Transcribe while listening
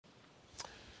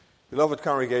Beloved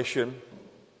congregation,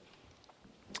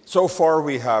 so far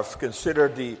we have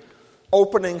considered the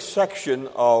opening section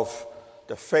of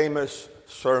the famous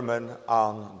Sermon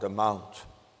on the Mount.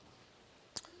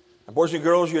 And boys and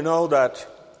girls, you know that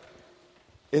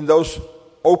in those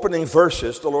opening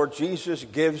verses, the Lord Jesus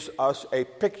gives us a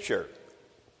picture.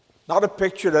 Not a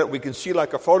picture that we can see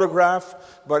like a photograph,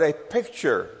 but a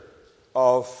picture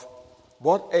of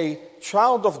what a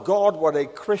child of God, what a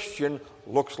Christian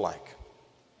looks like.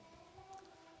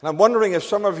 And I'm wondering if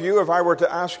some of you, if I were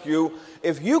to ask you,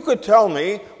 if you could tell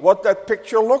me what that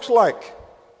picture looks like.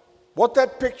 What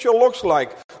that picture looks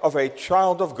like of a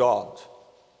child of God.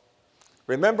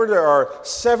 Remember, there are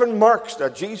 7 marks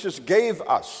that Jesus gave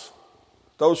us.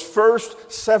 Those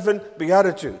first 7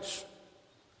 Beatitudes.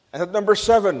 And at number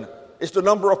 7 is the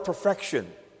number of perfection.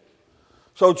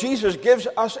 So Jesus gives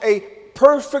us a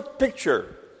perfect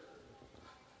picture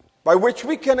by which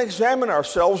we can examine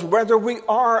ourselves whether we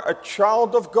are a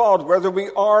child of God, whether we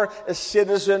are a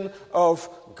citizen of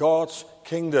God's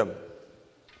kingdom.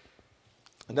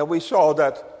 And then we saw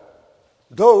that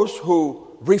those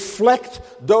who reflect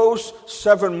those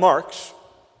 7 marks,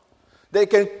 they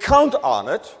can count on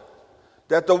it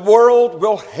that the world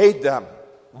will hate them.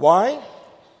 Why?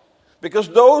 Because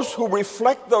those who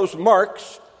reflect those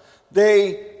marks,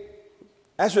 they,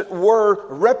 as it were,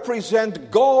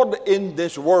 represent God in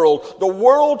this world. The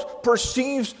world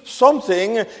perceives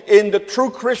something in the true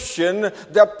Christian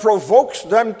that provokes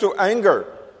them to anger.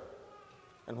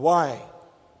 And why?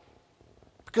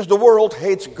 Because the world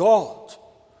hates God.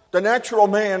 The natural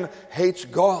man hates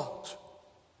God.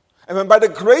 And when by the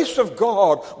grace of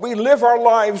God, we live our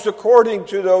lives according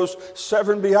to those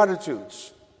 7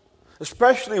 Beatitudes.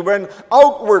 Especially when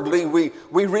outwardly we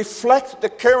reflect the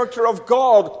character of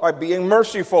God by being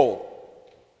merciful,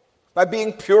 by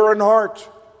being pure in heart,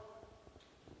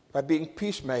 by being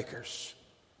peacemakers.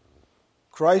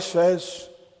 Christ says,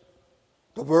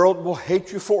 the world will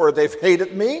hate you for it. They've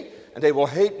hated me, and they will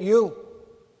hate you.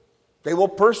 They will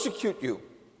persecute you.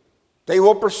 They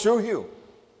will pursue you.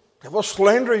 They will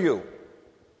slander you.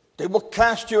 They will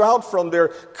cast you out from their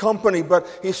company. But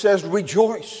he says,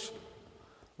 rejoice.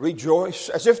 Rejoice,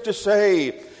 as if to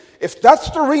say, if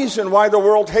that's the reason why the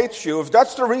world hates you, if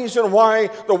that's the reason why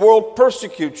the world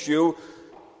persecutes you,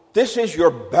 this is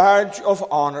your badge of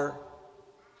honor.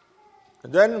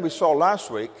 And then we saw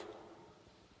last week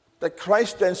that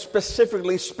Christ then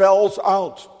specifically spells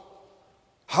out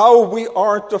how we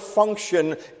are to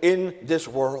function in this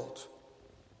world.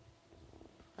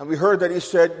 And we heard that he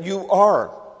said, you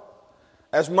are.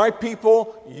 As my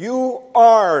people, you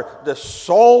are the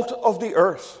salt of the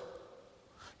earth.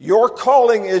 Your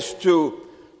calling is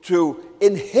to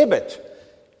inhibit,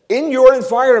 in your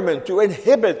environment, to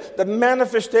inhibit the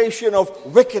manifestation of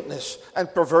wickedness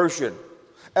and perversion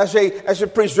as a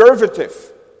preservative.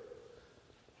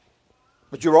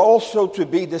 But you're also to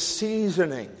be the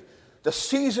seasoning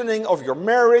of your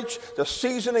marriage, the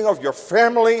seasoning of your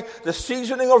family, the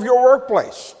seasoning of your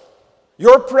workplace.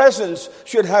 Your presence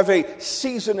should have a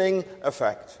seasoning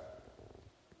effect.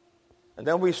 And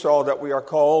then we saw that we are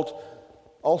called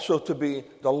also to be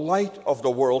the light of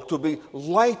the world, to be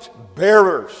light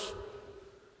bearers.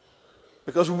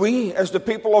 Because we, as the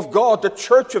people of God, the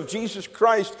church of Jesus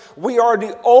Christ, we are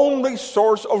the only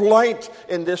source of light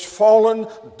in this fallen,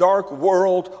 dark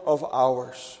world of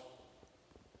ours.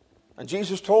 And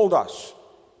Jesus told us,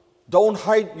 don't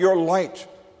hide your light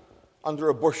under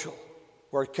a bushel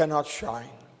where it cannot shine.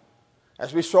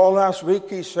 As we saw last week,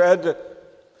 he said,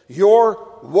 your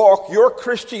walk, your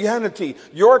Christianity,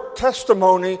 your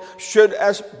testimony should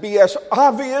be as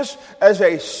obvious as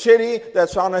a city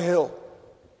that's on a hill.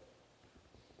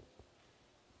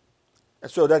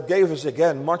 And so that gave us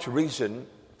again much reason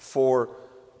for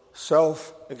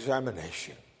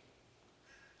self-examination.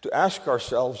 To ask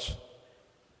ourselves,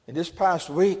 in this past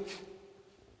week,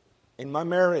 in my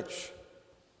marriage,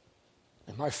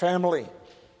 in my family,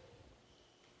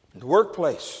 in the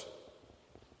workplace,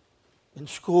 in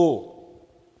school,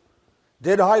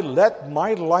 did I let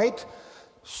my light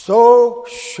so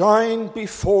shine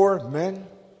before men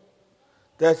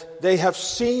that they have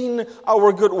seen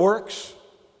our good works?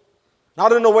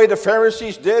 Not in the way the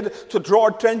Pharisees did to draw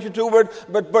attention to it,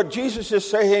 but Jesus is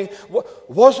saying,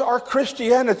 was our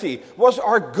Christianity, was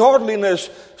our godliness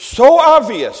so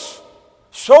obvious,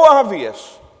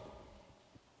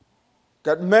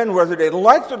 that men, whether they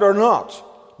liked it or not,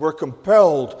 were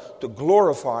compelled to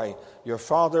glorify your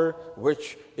Father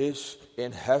which is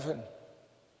in heaven.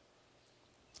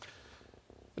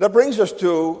 That brings us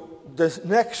to the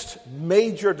next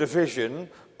major division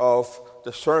of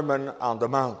the Sermon on the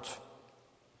Mount.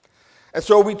 And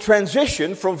so we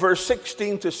transition from verse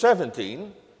 16 to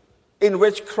 17, in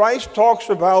which Christ talks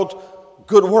about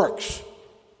good works.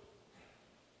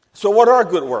 So what are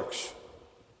good works?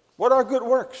 What are good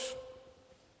works?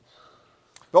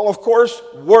 Well, of course,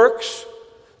 works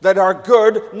that are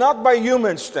good not by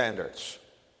human standards.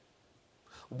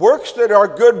 Works that are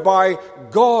good by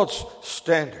God's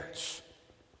standards.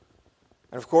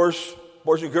 And of course,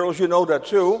 boys and girls, you know that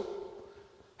too.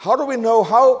 How do we know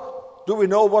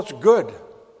what's good?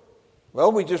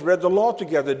 Well, we just read the law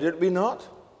together, did we not?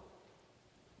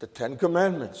 The Ten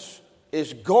Commandments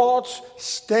is God's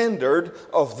standard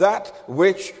of that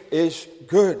which is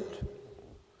good.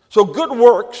 So good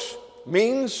works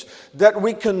means that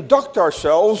we conduct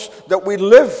ourselves, that we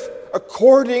live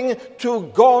according to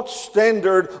God's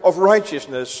standard of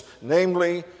righteousness,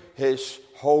 namely His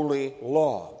holy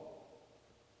law.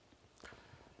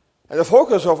 And the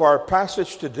focus of our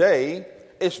passage today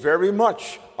is very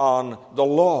much on the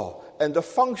law and the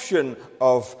function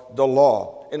of the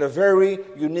law in a very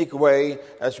unique way,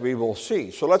 as we will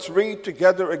see. So let's read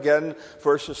together again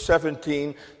verses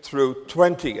 17 through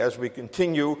 20 as we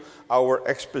continue our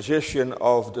exposition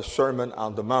of the Sermon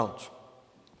on the Mount.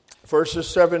 Verses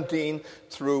 17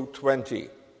 through 20.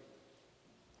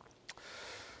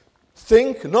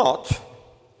 Think not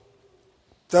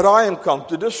that I am come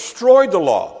to destroy the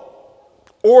law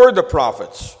or the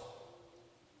prophets.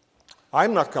 I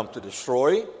am not come to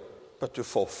destroy, but to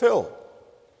fulfill.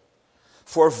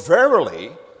 For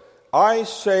verily I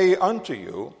say unto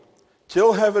you,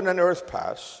 till heaven and earth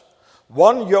pass,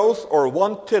 one jot or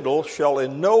one tittle shall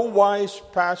in no wise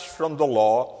pass from the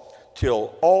law,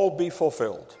 till all be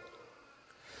fulfilled.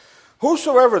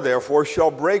 Whosoever therefore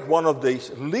shall break one of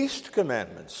these least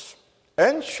commandments,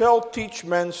 and shall teach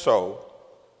men so,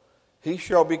 he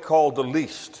shall be called the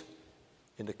least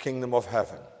in the kingdom of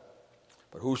heaven.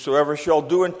 But whosoever shall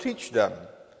do and teach them,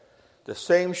 the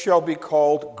same shall be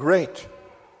called great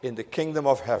in the kingdom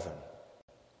of heaven.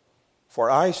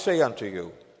 For I say unto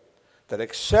you, that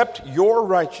except your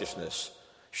righteousness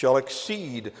shall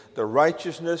exceed the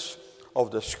righteousness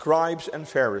of the scribes and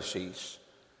Pharisees,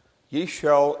 ye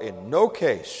shall in no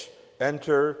case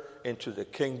enter into the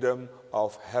kingdom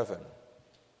of heaven.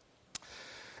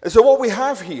 And so what we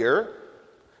have here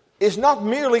is not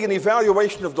merely an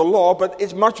evaluation of the law, but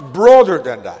it's much broader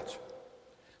than that.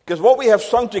 Because what we have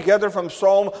sung together from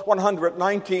Psalm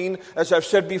 119, as I've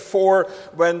said before,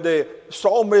 when the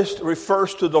psalmist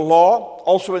refers to the law,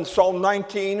 also in Psalm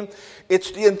 19, it's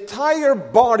the entire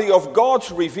body of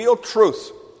God's revealed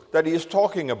truth that he is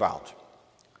talking about.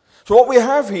 So what we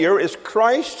have here is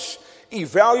Christ's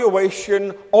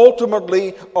evaluation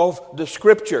ultimately of the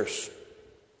Scriptures.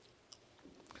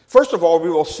 First of all, we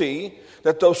will see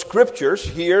that those Scriptures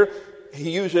here, he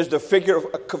uses the figure of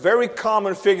a very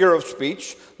common figure of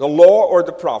speech, the law or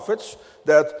the prophets,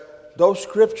 that those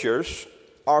Scriptures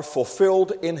are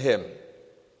fulfilled in him.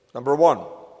 Number one.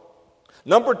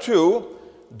 Number two,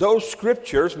 those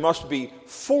Scriptures must be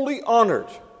fully honored.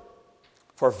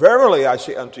 For verily I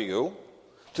say unto you,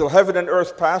 till heaven and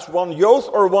earth pass, one jot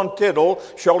or one tittle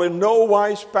shall in no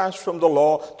wise pass from the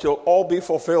law till all be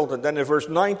fulfilled. And then in verse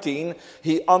 19,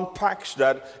 he unpacks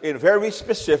that in very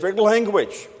specific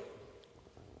language.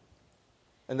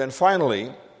 And then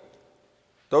finally,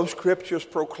 those Scriptures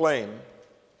proclaim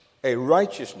a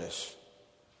righteousness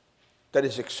that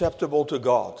is acceptable to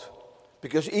God.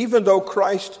 Because even though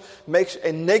Christ makes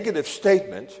a negative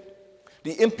statement,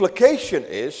 the implication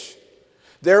is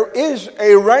there is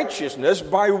a righteousness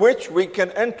by which we can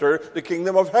enter the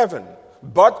kingdom of heaven.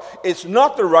 But it's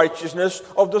not the righteousness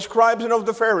of the scribes and of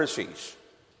the Pharisees.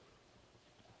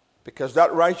 Because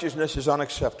that righteousness is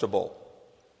unacceptable.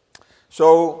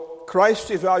 So, Christ's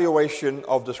evaluation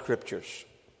of the Scriptures.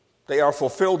 They are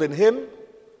fulfilled in him.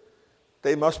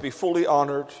 They must be fully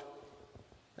honored.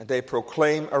 And they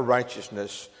proclaim a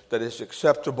righteousness that is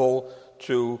acceptable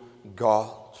to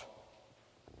God.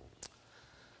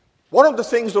 One of the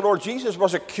things the Lord Jesus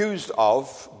was accused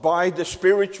of by the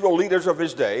spiritual leaders of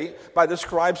his day, by the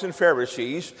scribes and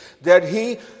Pharisees, that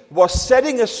he was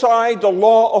setting aside the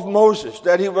law of Moses,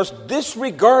 that he was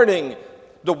disregarding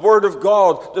the Word of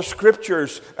God, the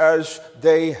Scriptures as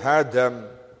they had them.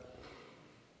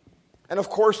 And of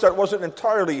course, that was an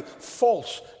entirely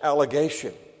false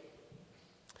allegation.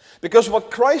 Because what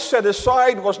Christ set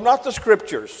aside was not the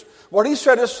Scriptures. What he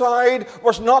set aside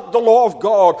was not the law of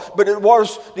God, but it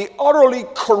was the utterly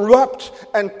corrupt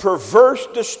and perverse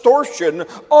distortion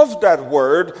of that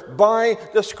Word by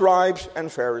the scribes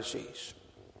and Pharisees.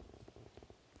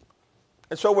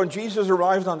 And so when Jesus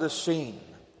arrived on the scene,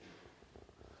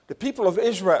 the people of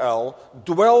Israel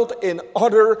dwelt in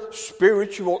utter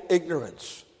spiritual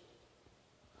ignorance.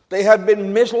 They had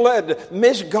been misled,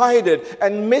 misguided,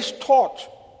 and mistaught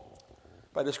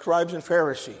by the scribes and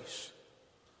Pharisees,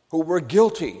 who were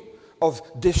guilty of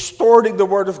distorting the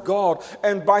Word of God.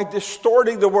 And by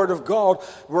distorting the Word of God,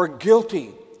 were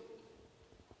guilty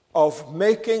of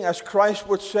making, as Christ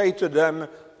would say to them,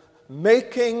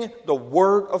 making the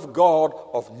Word of God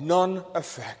of none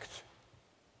effect.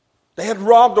 They had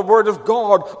robbed the Word of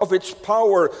God of its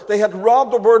power. They had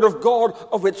robbed the Word of God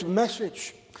of its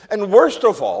message. And worst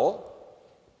of all,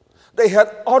 they had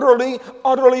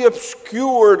utterly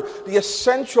obscured the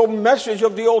essential message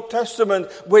of the Old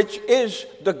Testament, which is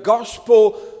the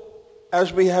gospel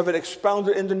as we have it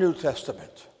expounded in the New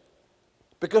Testament.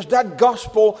 Because that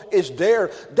gospel is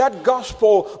there. That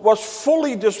gospel was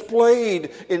fully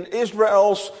displayed in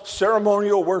Israel's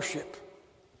ceremonial worship.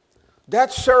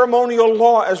 That ceremonial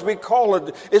law, as we call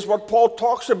it, is what Paul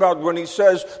talks about when he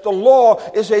says the law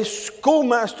is a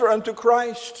schoolmaster unto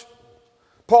Christ.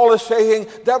 Paul is saying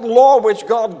that law which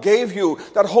God gave you,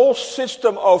 that whole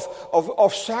system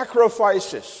of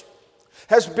sacrifices,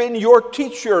 has been your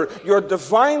teacher, your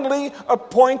divinely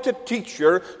appointed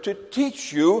teacher, to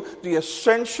teach you the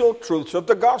essential truths of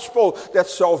the gospel, that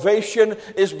salvation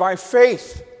is by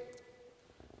faith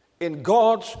in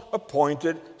God's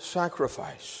appointed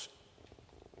sacrifice.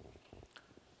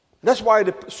 That's why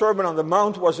the Sermon on the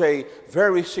Mount was a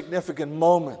very significant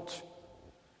moment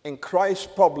in Christ's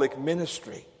public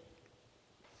ministry.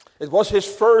 It was his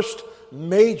first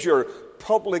major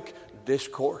public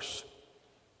discourse.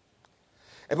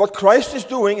 And what Christ is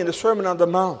doing in the Sermon on the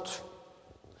Mount,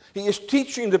 he is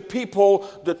teaching the people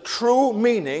the true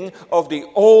meaning of the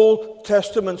Old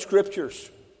Testament scriptures.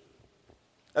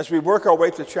 As we work our way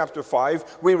to chapter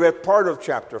 5, we read part of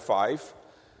chapter 5.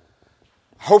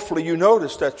 Hopefully you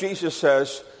notice that Jesus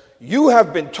says, you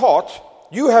have been taught,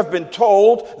 you have been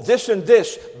told this and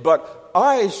this, but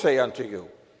I say unto you,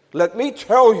 let me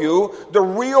tell you the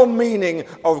real meaning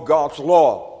of God's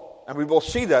law. And we will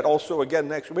see that also again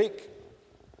next week.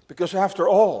 Because after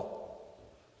all,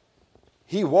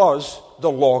 he was the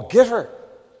lawgiver.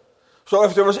 So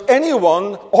if there was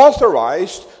anyone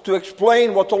authorized to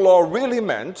explain what the law really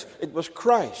meant, it was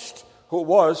Christ, who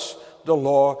was the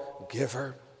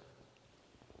lawgiver.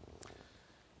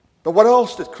 But what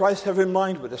else did Christ have in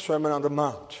mind with the Sermon on the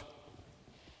Mount?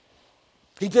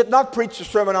 He did not preach the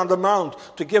Sermon on the Mount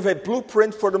to give a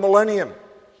blueprint for the millennium.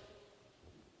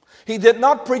 He did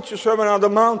not preach the Sermon on the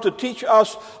Mount to teach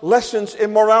us lessons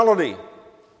in morality.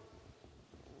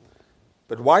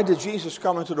 But why did Jesus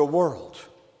come into the world?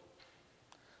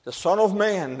 The Son of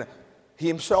Man, he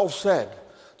himself said,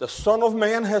 the Son of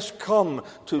Man has come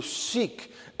to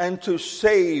seek and to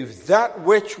save that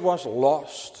which was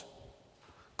lost.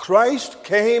 Christ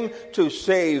came to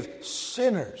save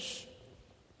sinners.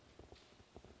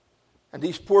 And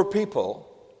these poor people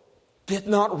did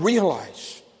not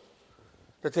realize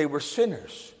that they were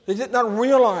sinners. They did not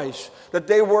realize that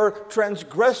they were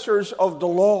transgressors of the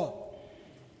law.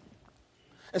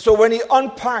 And so when he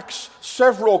unpacks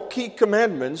several key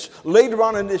commandments later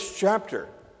on in this chapter,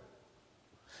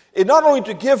 it not only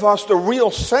to give us the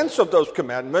real sense of those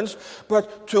commandments,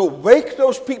 but to wake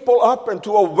those people up and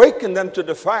to awaken them to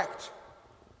the fact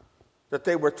that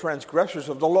they were transgressors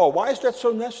of the law. Why is that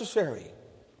so necessary?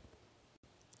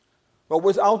 Well,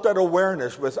 without that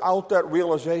awareness, without that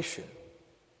realization,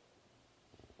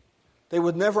 they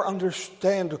would never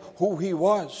understand who he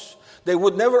was. They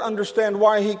would never understand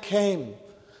why he came.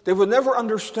 They would never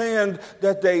understand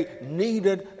that they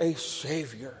needed a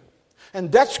Savior. And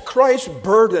that's Christ's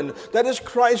burden. That is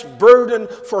Christ's burden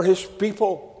for his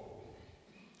people.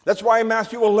 That's why in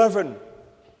Matthew 11,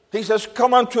 he says,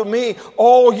 come unto me,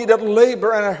 all ye that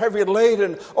labor and are heavy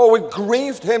laden. Oh, it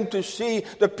grieved him to see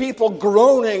the people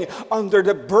groaning under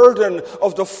the burden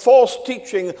of the false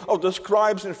teaching of the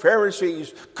scribes and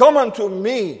Pharisees. Come unto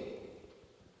me,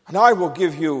 and I will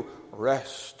give you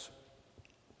rest.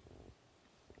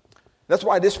 That's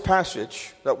why this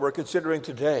passage that we're considering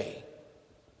today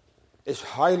is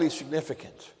highly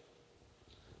significant,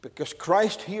 because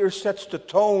Christ here sets the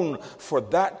tone for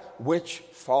that which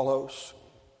follows.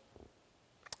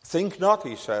 Think not,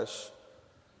 he says,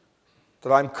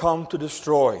 that I'm come to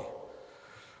destroy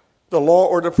the law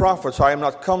or the prophets. I am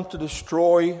not come to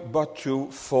destroy, but to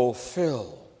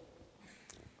fulfill.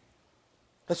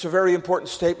 That's a very important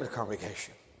statement,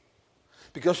 congregation.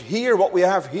 Because here, what we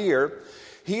have here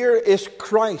is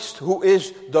Christ, who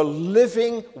is the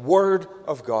living Word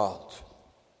of God.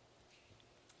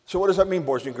 So what does that mean,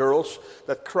 boys and girls?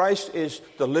 That Christ is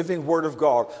the living Word of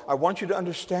God. I want you to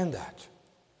understand that.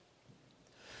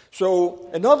 So,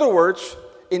 in other words,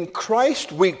 in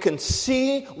Christ we can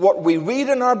see what we read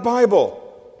in our Bible.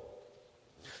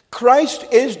 Christ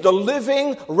is the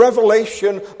living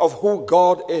revelation of who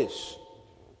God is.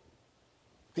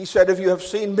 He said, if you have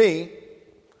seen me,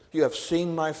 you have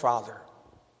seen my Father.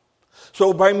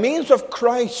 So by means of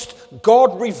Christ,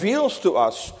 God reveals to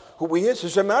us who he is.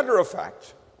 As a matter of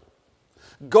fact,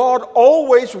 God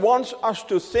always wants us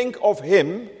to think of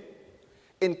him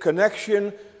in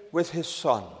connection with his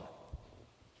Son.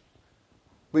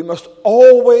 We must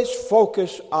always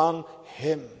focus on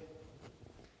him.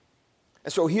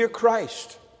 And so here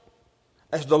Christ,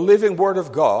 as the living Word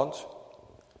of God,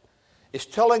 is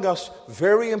telling us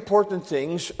very important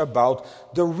things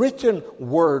about the written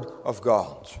Word of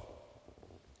God.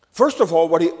 First of all,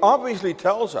 what he obviously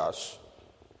tells us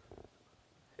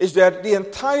is that the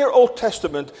entire Old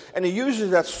Testament, and he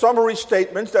uses that summary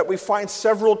statement that we find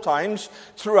several times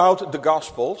throughout the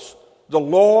Gospels, the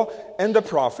law and the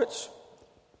prophets,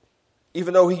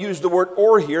 even though he used the word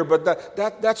or here, but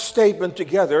that statement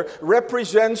together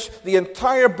represents the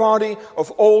entire body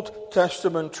of Old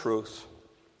Testament truth.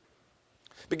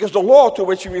 Because the law to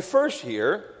which he refers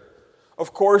here,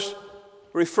 of course,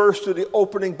 refers to the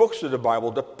opening books of the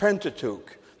Bible, the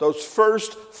Pentateuch, those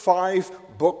first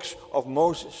 5 books of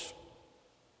Moses.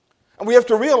 And we have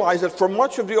to realize that for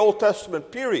much of the Old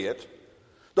Testament period,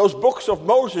 those books of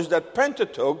Moses, that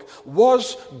Pentateuch,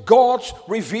 was God's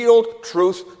revealed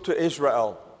truth to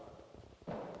Israel.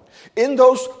 In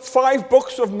those 5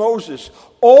 books of Moses,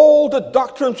 all the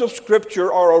doctrines of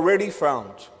Scripture are already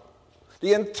found.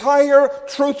 The entire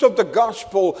truth of the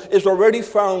gospel is already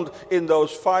found in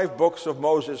those 5 books of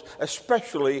Moses,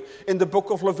 especially in the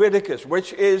book of Leviticus,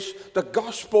 which is the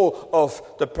gospel of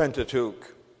the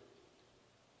Pentateuch.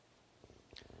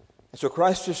 And so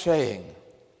Christ is saying,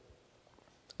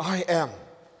 I am.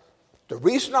 The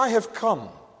reason I have come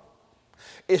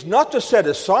is not to set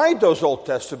aside those Old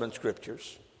Testament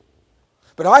scriptures,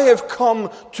 but I have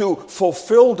come to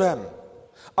fulfill them.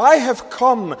 I have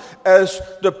come as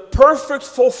the perfect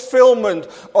fulfillment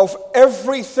of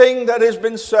everything that has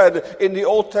been said in the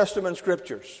Old Testament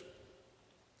scriptures.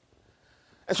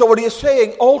 And so what he is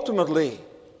saying, ultimately,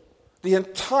 the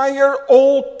entire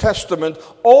Old Testament,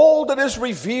 all that is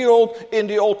revealed in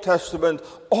the Old Testament,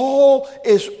 all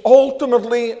is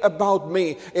ultimately about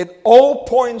me. It all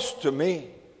points to me.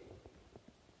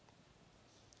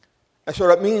 And so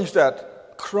that means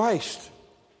that Christ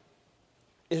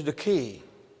is the key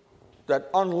that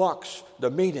unlocks the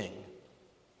meaning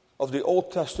of the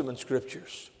Old Testament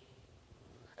scriptures.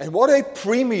 And what a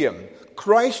premium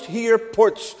Christ here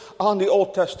puts on the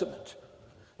Old Testament.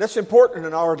 That's important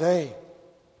in our day.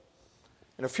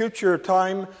 In a future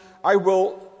time, I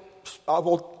will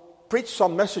preach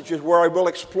some messages where I will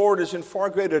explore this in far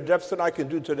greater depth than I can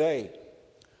do today.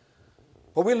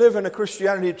 But we live in a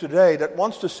Christianity today that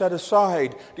wants to set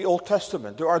aside the Old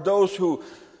Testament. There are those who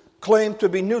claim to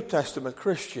be New Testament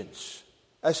Christians,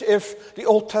 as if the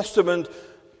Old Testament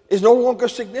is no longer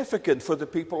significant for the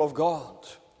people of God.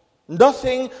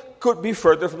 Nothing could be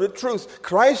further from the truth.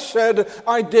 Christ said,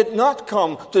 I did not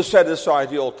come to set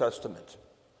aside the Old Testament.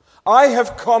 I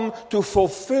have come to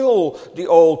fulfill the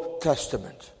Old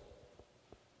Testament.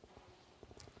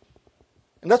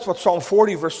 And that's what Psalm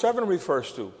 40 verse 7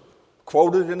 refers to,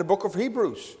 quoted in the book of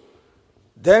Hebrews.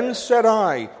 Then said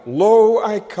I, lo,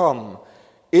 I come.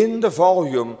 In the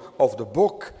volume of the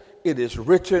book, it is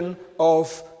written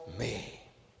of me.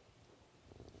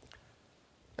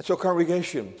 And so,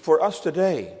 congregation, for us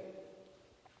today,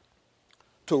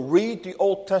 to read the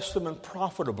Old Testament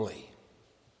profitably,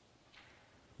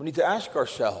 we need to ask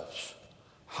ourselves,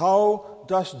 how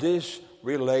does this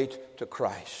relate to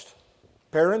Christ?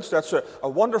 Parents, that's a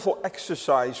wonderful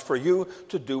exercise for you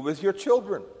to do with your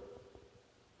children.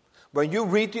 When you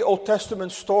read the Old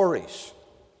Testament stories,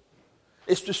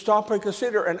 is to stop and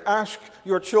consider and ask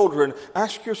your children,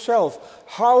 ask yourself,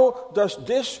 how does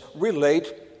this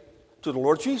relate to the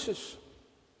Lord Jesus?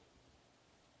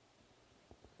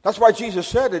 That's why Jesus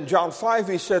said in John 5,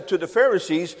 he said to the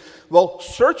Pharisees, well,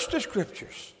 search the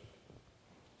scriptures.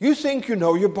 You think you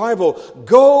know your Bible.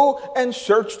 Go and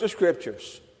search the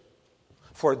scriptures.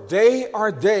 For they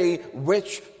are they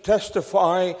which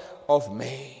testify of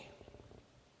me.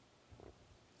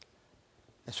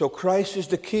 And so Christ is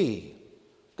the key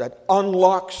that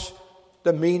unlocks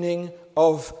the meaning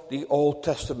of the Old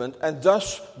Testament, and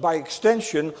thus, by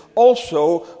extension,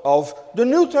 also of the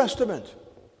New Testament.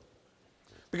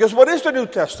 Because what is the New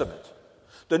Testament?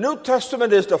 The New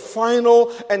Testament is the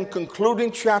final and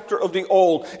concluding chapter of the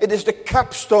Old. It is the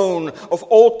capstone of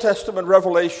Old Testament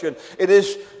revelation. It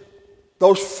is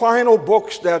those final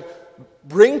books that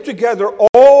bring together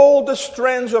all the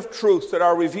strands of truth that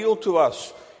are revealed to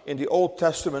us in the Old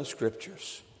Testament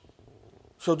scriptures.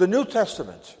 So the New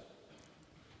Testament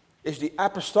is the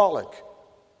apostolic,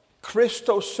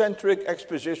 Christocentric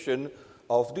exposition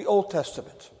of the Old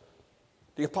Testament.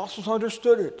 The apostles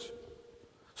understood it.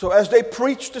 So as they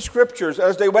preached the Scriptures,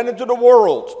 as they went into the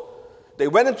world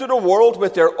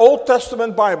with their Old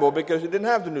Testament Bible, because they didn't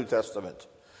have the New Testament.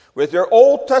 With their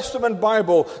Old Testament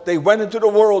Bible, they went into the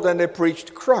world and they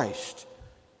preached Christ.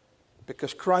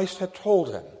 Because Christ had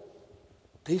told them,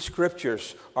 these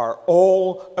Scriptures are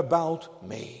all about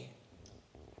me.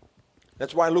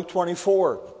 That's why Luke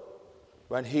 24,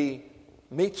 when he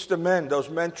meets the men, those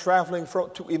men traveling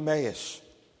to Emmaus,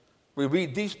 we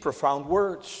read these profound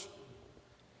words.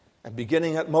 And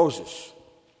beginning at Moses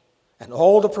and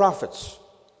all the prophets,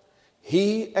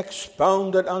 he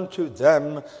expounded unto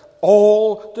them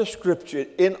all the Scripture,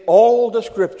 in all the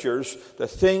Scriptures, the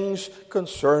things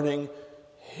concerning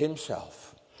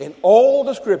himself. In all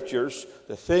the Scriptures,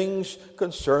 the things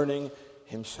concerning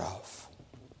himself.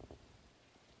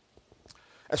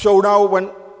 And so now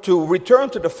to return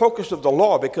to the focus of the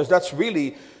law, because that's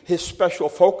really his special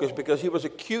focus, because he was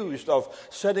accused of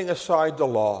setting aside the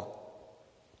law.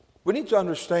 We need to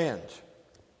understand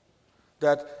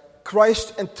that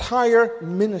Christ's entire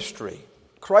ministry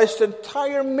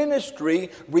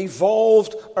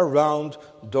revolved around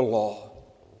the law.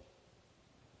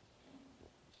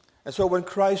 And so when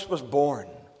Christ was born,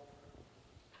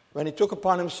 when he took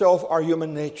upon himself our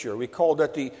human nature, we call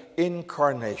that the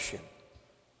incarnation.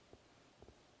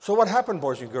 So what happened,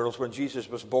 boys and girls, when Jesus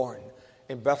was born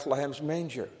in Bethlehem's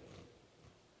manger?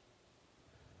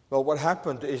 Well, what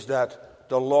happened is that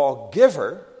the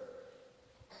lawgiver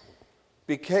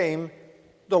became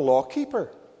the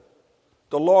lawkeeper.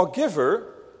 The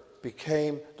lawgiver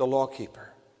became the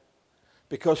lawkeeper.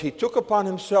 Because he took upon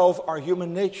himself our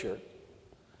human nature.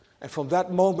 And from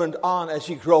that moment on, as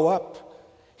he grew up,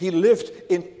 he lived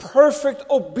in perfect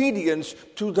obedience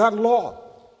to that law.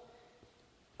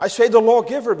 I say the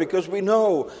lawgiver because we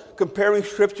know, comparing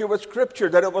Scripture with Scripture,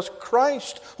 that it was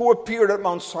Christ who appeared at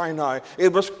Mount Sinai.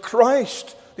 It was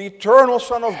Christ, the eternal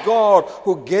Son of God,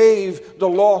 who gave the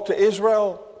law to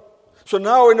Israel. So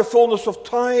now in the fullness of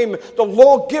time, the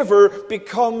lawgiver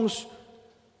becomes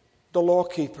the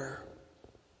lawkeeper.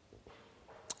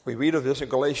 We read of this in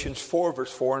Galatians 4,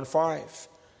 verse 4 and 5.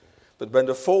 But when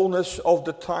the fullness of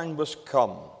the time was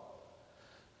come,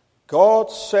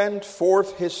 God sent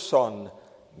forth his Son,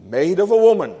 made of a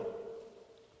woman,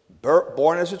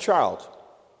 born as a child,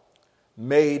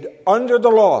 made under the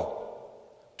law,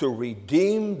 to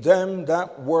redeem them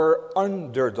that were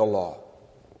under the law.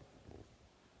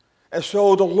 And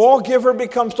so the lawgiver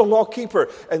becomes the lawkeeper.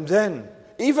 And then,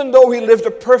 even though he lived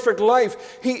a perfect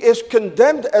life, he is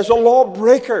condemned as a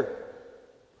lawbreaker.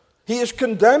 He is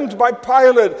condemned by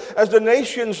Pilate as the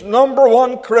nation's number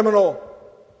one criminal.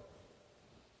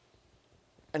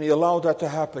 And he allowed that to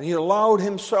happen. He allowed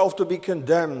himself to be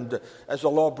condemned as a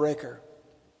lawbreaker.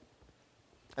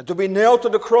 And to be nailed to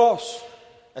the cross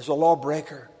as a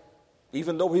lawbreaker,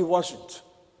 even though he wasn't.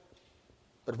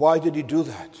 But why did he do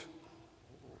that?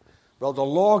 Well, the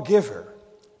lawgiver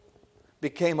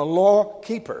became a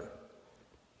lawkeeper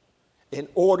in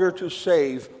order to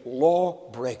save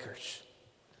lawbreakers.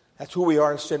 That's who we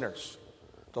are as sinners.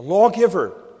 The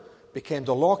lawgiver became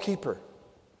the lawkeeper,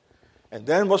 and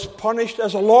then was punished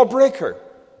as a lawbreaker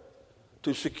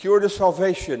to secure the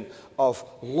salvation of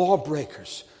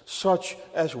lawbreakers, such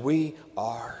as we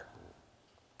are.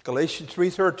 Galatians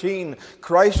 3:13,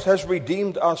 Christ has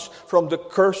redeemed us from the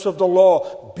curse of the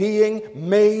law, being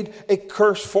made a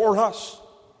curse for us.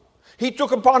 He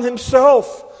took upon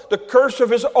himself the curse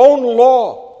of his own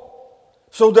law,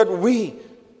 so that we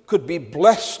could be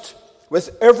blessed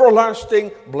with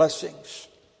everlasting blessings.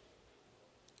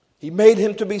 He made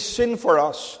him to be sin for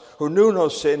us, who knew no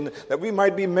sin, that we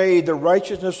might be made the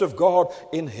righteousness of God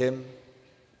in him.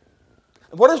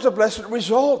 And what is the blessed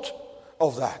result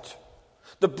of that?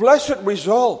 The blessed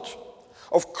result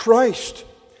of Christ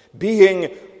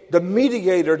being the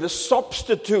mediator, the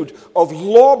substitute of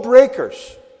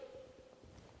lawbreakers,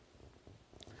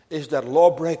 is that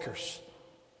lawbreakers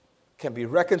can be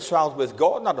reconciled with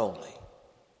God not only,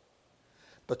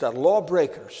 but that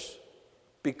lawbreakers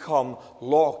become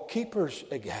lawkeepers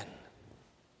again.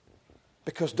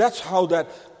 Because that's how that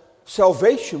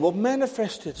salvation will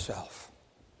manifest itself.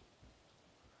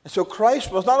 And so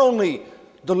Christ was not only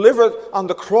delivered on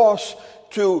the cross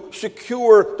to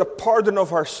secure the pardon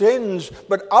of our sins,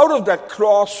 but out of that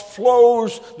cross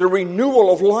flows the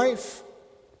renewal of life.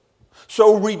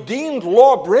 So redeemed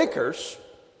lawbreakers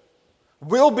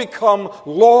will become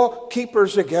law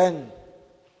keepers again.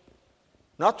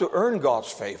 Not to earn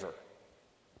God's favor,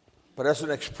 but as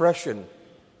an expression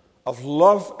of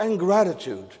love and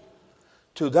gratitude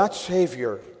to that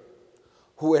Savior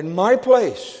who in my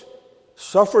place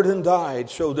suffered and died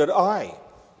so that I,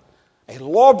 a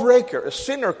lawbreaker, a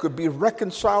sinner, could be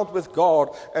reconciled with God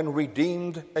and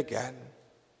redeemed again.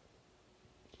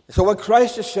 So when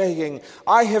Christ is saying,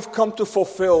 I have come to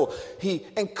fulfill, he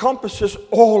encompasses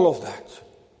all of that.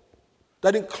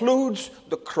 That includes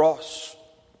the cross.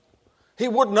 He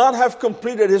would not have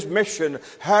completed his mission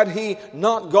had he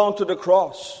not gone to the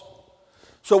cross.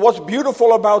 So what's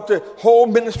beautiful about the whole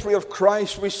ministry of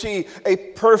Christ, we see a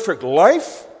perfect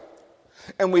life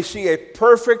and we see a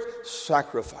perfect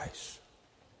sacrifice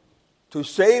to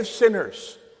save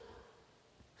sinners.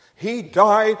 He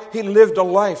died, he lived a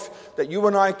life that you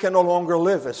and I can no longer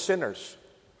live as sinners.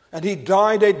 And he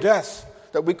died a death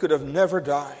that we could have never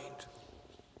died.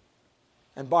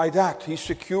 And by that, he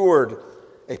secured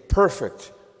a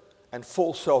perfect and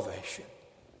full salvation.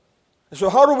 And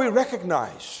so how do we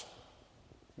recognize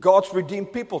God's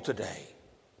redeemed people today?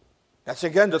 That's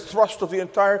again the thrust of the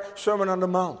entire Sermon on the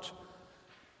Mount.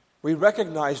 We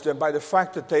recognize them by the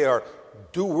fact that they are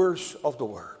doers of the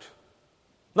word.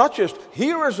 Not just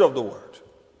hearers of the word,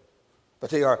 but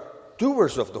they are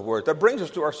doers of the word. That brings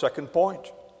us to our second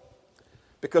point.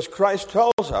 Because Christ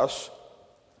tells us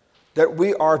that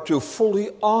we are to fully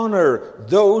honor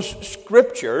those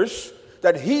scriptures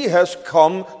that he has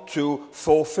come to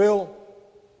fulfill.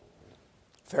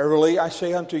 Verily I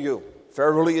say unto you.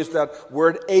 Verily is that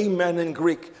word amen in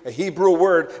Greek, a Hebrew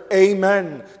word,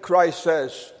 amen, Christ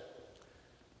says.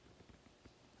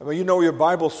 And when you know your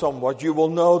Bible somewhat, you will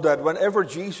know that whenever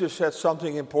Jesus said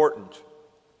something important,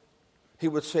 he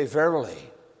would say verily,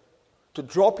 to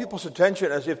draw people's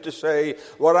attention as if to say,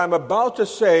 what I'm about to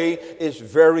say is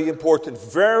very important.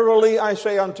 Verily I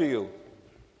say unto you,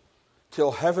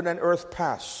 till heaven and earth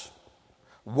pass,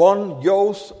 one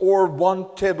jot or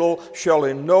one tittle shall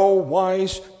in no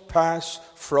wise pass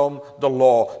from the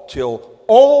law, till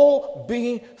all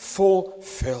be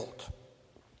fulfilled.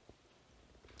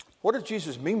 What did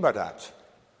Jesus mean by that?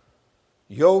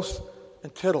 Jot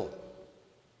and tittle.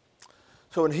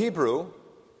 So in Hebrew,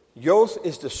 Jot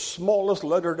is the smallest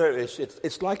letter there is.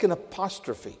 It's like an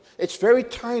apostrophe. It's very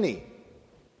tiny,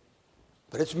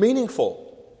 but it's meaningful.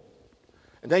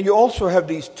 And then you also have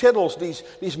these tittles,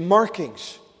 these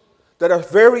markings that are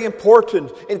very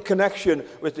important in connection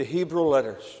with the Hebrew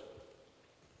letters.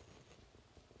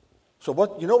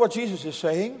 So you know what Jesus is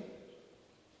saying?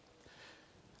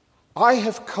 I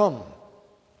have come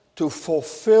to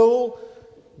fulfill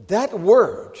that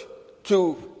word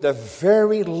to the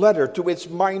very letter, to its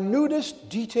minutest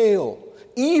detail,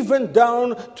 even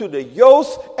down to the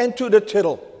jot and to the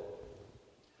tittle.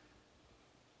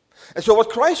 And so what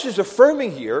Christ is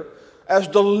affirming here as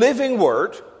the living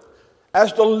word,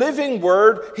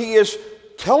 he is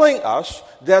telling us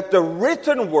that the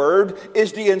written word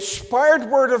is the inspired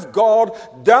word of God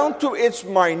down to its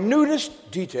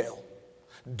minutest detail.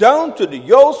 Down to the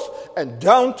jot and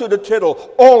down to the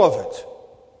tittle, all of it.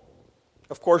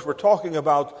 Of course, we're talking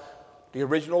about the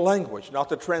original language, not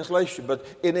the translation, but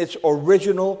in its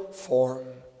original form.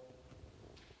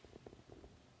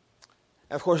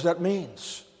 And of course, that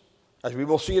means, as we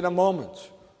will see in a moment,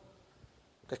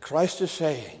 that Christ is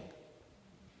saying,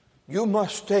 you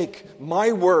must take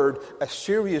my word as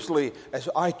seriously as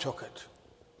I took it.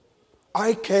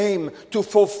 I came to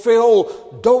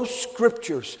fulfill those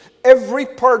scriptures, every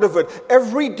part of it,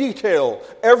 every detail,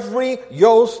 every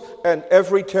jot and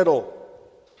every tittle.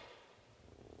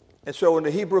 And so in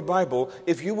the Hebrew Bible,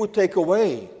 if you would take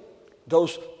away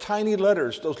those tiny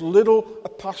letters, those little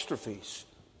apostrophes,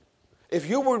 if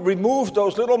you would remove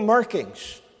those little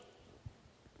markings,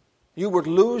 you would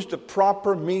lose the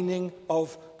proper meaning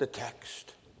of the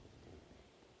text.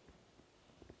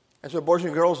 And so boys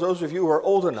and girls, those of you who are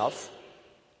old enough,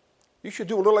 you should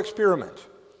do a little experiment.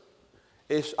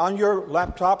 Is on your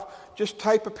laptop, just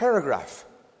type a paragraph.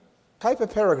 Type a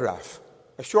paragraph,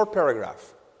 a short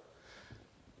paragraph.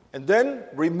 And then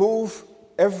remove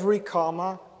every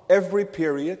comma, every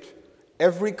period,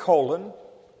 every colon,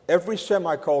 every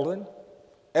semicolon,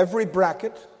 every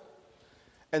bracket,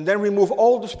 and then remove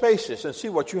all the spaces and see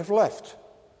what you have left.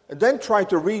 And then try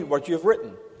to read what you have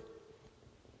written.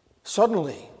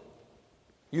 Suddenly,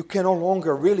 you can no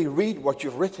longer really read what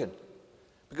you've written.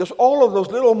 Because all of those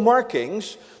little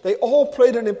markings, they all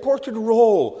played an important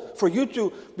role for you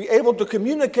to be able to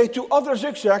communicate to others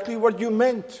exactly what you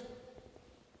meant.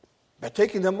 By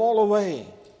taking them all away,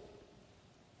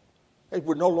 it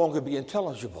would no longer be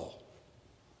intelligible.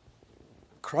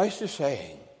 Christ is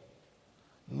saying,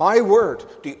 my word,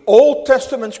 the Old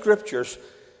Testament scriptures,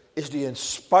 is the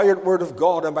inspired word of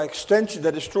God. And by extension,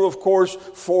 that is true, of course,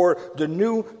 for the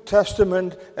New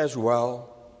Testament as well.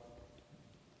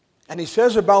 And he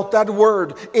says about that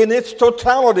word in its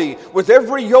totality, with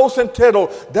every oath and tittle,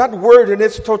 that word in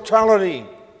its totality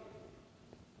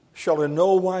shall in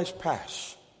no wise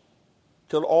pass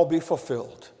till all be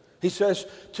fulfilled. He says,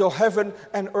 till heaven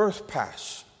and earth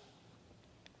pass.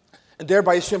 And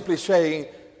thereby simply saying,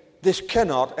 this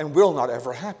cannot and will not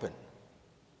ever happen.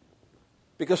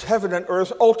 Because heaven and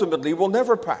earth ultimately will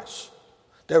never pass.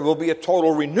 There will be a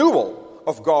total renewal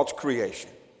of God's creation.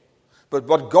 But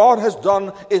what God has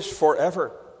done is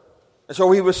forever. And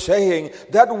so he was saying,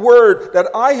 that word that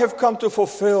I have come to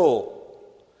fulfill,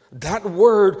 that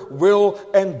word will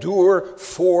endure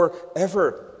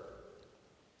forever.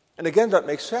 And again, that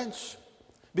makes sense.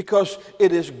 Because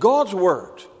it is God's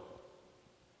word.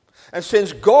 And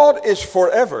since God is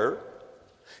forever,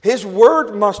 his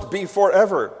word must be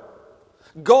forever.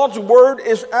 God's word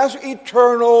is as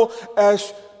eternal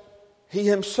as he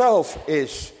himself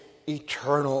is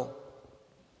eternal.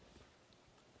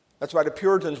 That's why the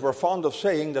Puritans were fond of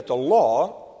saying that the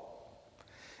law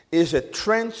is a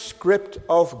transcript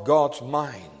of God's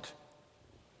mind.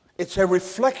 It's a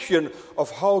reflection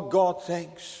of how God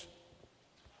thinks.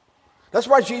 That's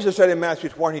why Jesus said in Matthew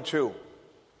 22,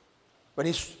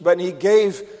 when he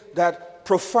gave that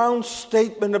profound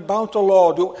statement about the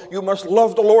law, you must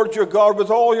love the Lord your God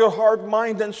with all your heart,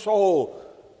 mind, and soul.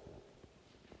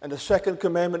 And the second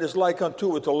commandment is like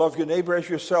unto it, to love your neighbor as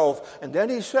yourself. And then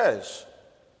he says,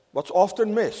 what's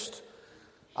often missed,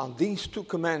 on these two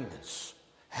commandments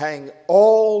hang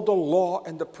all the law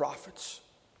and the prophets.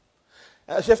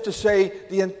 As if to say,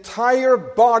 the entire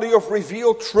body of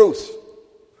revealed truth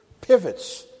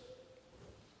pivots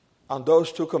on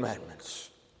those two commandments.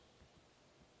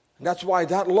 And that's why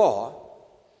that law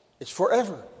is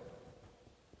forever.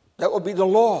 That will be the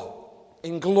law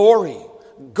in glory.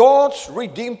 God's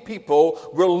redeemed people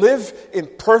will live in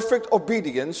perfect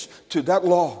obedience to that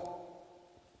law.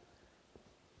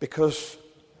 Because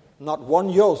not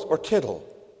one jot or tittle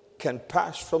can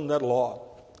pass from that law.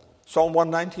 Psalm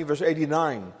 119 verse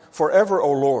 89, forever,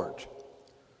 O Lord,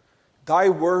 thy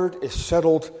word is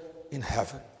settled in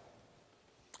heaven.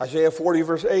 Isaiah 40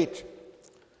 verse 8,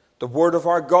 the word of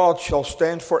our God shall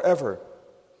stand forever.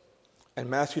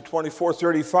 And Matthew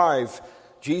 24:35,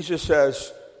 Jesus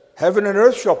says, heaven and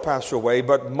earth shall pass away,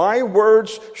 but my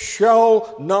words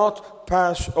shall not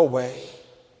pass away.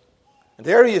 And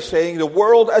there he is saying, the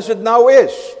world as it now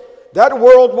is, that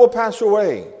world will pass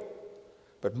away.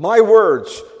 But my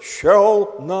words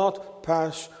shall not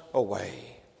pass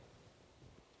away.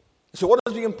 So what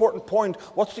is the important point?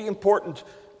 What's the important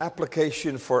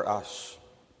application for us?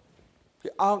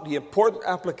 The important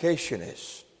application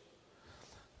is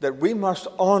that we must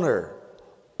honor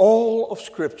all of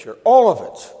Scripture, all of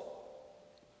it,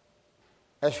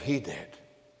 as he did.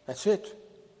 That's it,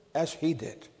 as he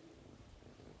did.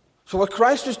 So what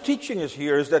Christ is teaching us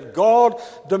here is that God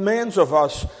demands of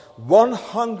us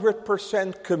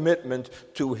 100% commitment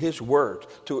to his word,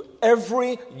 to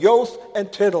every jot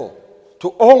and tittle, to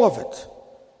all of it.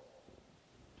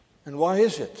 And why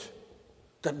is it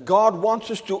that God wants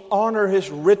us to honor his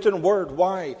written word?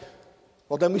 Why?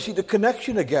 Well, then we see the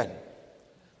connection again.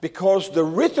 Because the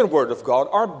written word of God,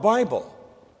 our Bible,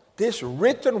 this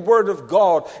written word of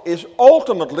God is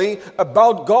ultimately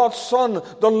about God's Son,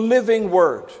 the living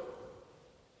word.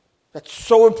 That's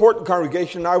so important,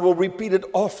 congregation, I will repeat it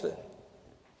often.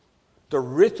 The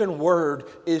written word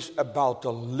is about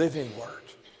the living word.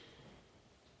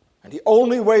 And the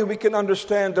only way we can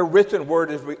understand the written word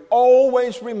is we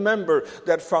always remember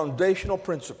that foundational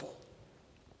principle.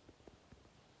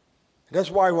 And that's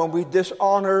why when we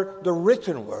dishonor the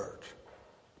written word,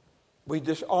 we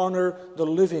dishonor the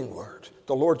living word,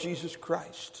 the Lord Jesus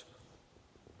Christ.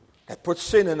 That puts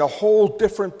sin in a whole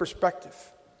different perspective.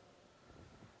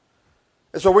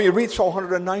 And so when you read Psalm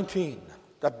 119,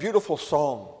 that beautiful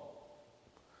psalm,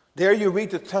 there you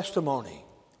read the testimony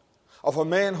of a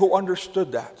man who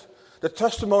understood that. The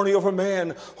testimony of a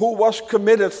man who was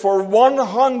committed for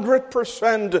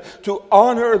 100% to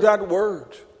honor that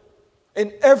word.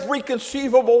 In every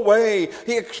conceivable way,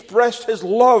 he expressed his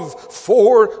love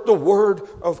for the word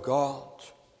of God.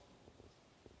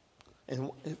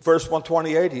 In verse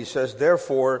 128, he says,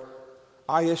 therefore,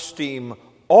 I esteem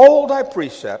all thy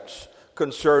precepts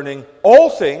concerning all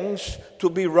things to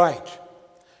be right,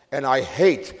 and I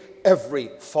hate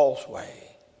every false way.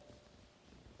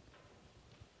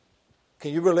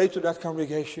 Can you relate to that,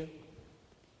 congregation?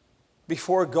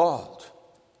 Before God,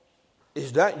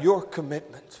 is that your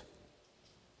commitment?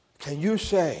 Can you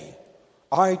say,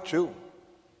 I too,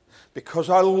 because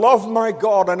I love my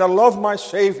God and I love my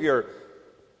Savior,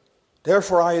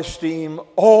 Therefore I esteem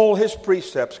all his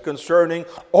precepts concerning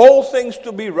all things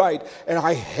to be right, and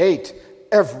I hate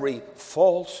every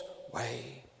false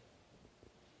way.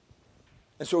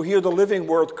 And so here the living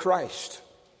word Christ,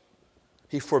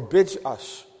 he forbids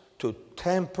us to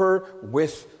tamper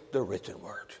with the written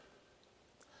word,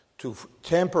 to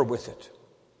tamper with it.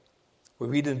 We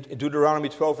read in Deuteronomy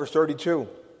 12, verse 32,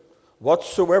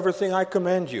 whatsoever thing I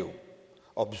command you,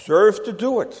 observe to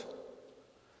do it.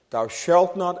 Thou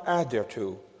shalt not add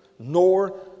thereto,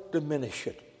 nor diminish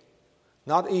it,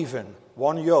 not even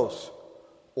one yoth,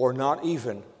 or not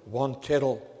even one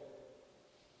tittle.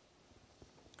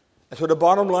 And so the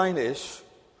bottom line is,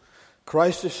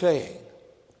 Christ is saying,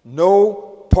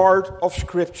 no part of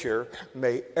Scripture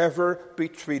may ever be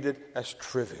treated as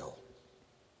trivial.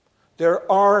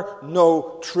 There are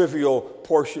no trivial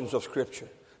portions of Scripture.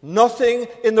 Nothing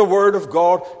in the Word of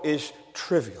God is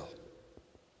trivial.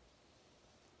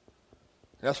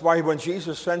 That's why when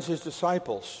Jesus sends his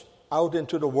disciples out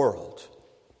into the world,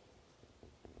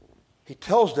 he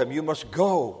tells them, you must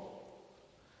go,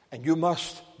 and you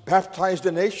must baptize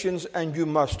the nations, and you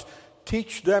must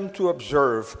teach them to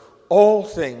observe all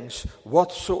things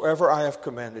whatsoever I have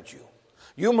commanded you.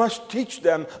 You must teach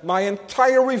them my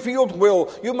entire revealed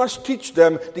will. You must teach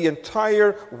them the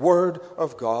entire Word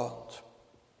of God.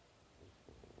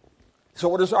 So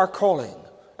what is our calling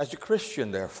as a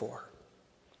Christian, therefore?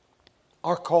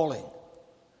 Our calling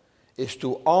is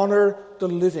to honor the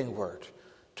living Word,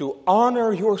 to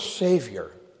honor your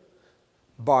Savior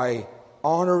by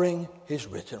honoring his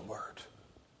written Word.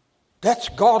 That's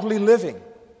godly living.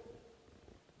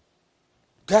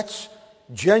 That's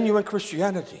genuine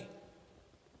Christianity.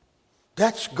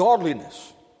 That's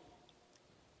godliness.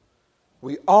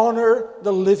 We honor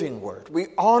the living Word. We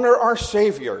honor our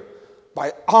Savior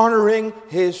by honoring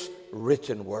his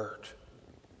written Word.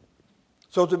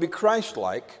 So to be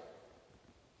Christ-like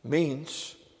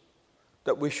means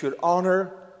that we should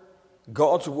honor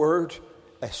God's Word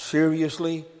as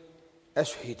seriously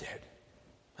as he did.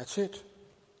 That's it.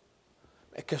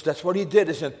 Because that's what he did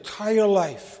his entire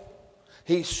life.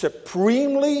 He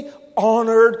supremely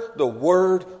honored the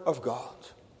Word of God.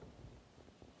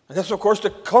 And that's, of course, the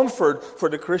comfort for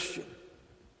the Christian.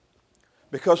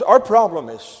 Because our problem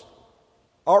is,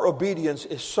 our obedience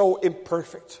is so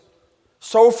imperfect,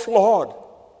 so flawed,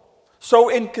 so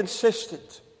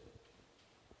inconsistent.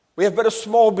 We have but a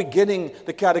small beginning,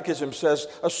 the Catechism says,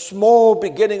 a small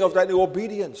beginning of that new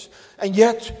obedience. And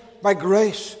yet, by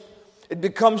grace, it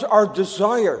becomes our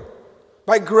desire.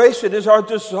 By grace, it is our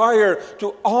desire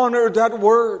to honor that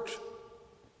Word.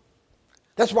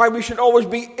 That's why we should always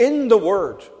be in the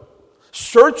Word,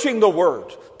 searching the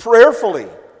Word prayerfully,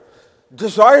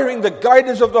 desiring the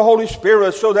guidance of the Holy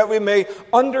Spirit so that we may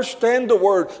understand the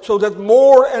Word, so that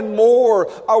more and more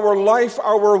our life,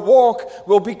 our walk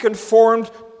will be conformed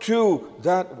to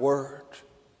that Word.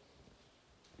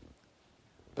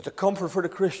 But the comfort for the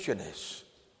Christian is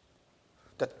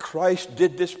that Christ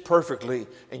did this perfectly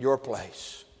in your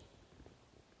place.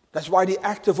 That's why the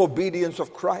active obedience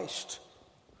of Christ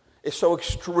is so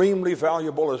extremely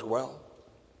valuable as well.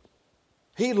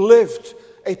 He lived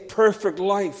a perfect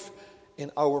life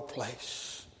in our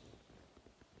place.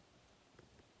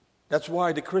 That's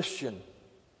why the Christian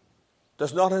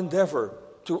does not endeavor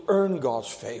to earn God's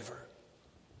favor,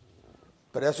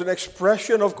 but as an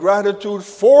expression of gratitude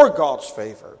for God's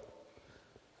favor,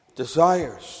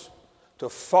 desires to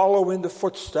follow in the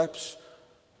footsteps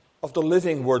of the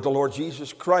living Word, the Lord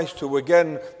Jesus Christ, who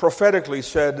again prophetically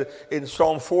said in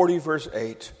Psalm 40, verse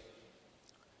 8,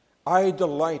 I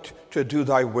delight to do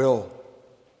thy will,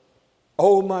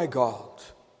 O my God.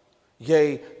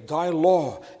 Yea, thy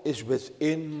law is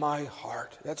within my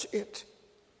heart. That's it.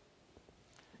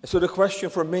 And so the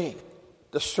question for me,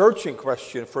 the searching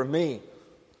question for me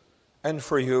and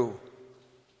for you,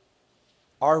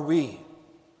 are we,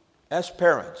 as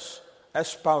parents, as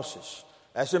spouses,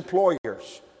 as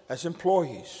employers, as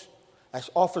employees, as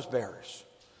office bearers,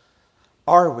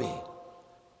 are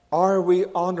we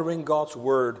honoring God's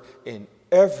Word in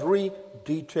every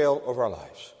detail of our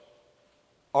lives?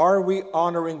 Are we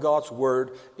honoring God's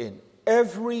Word in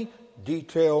every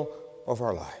detail of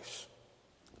our lives?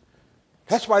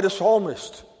 That's why the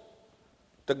psalmist,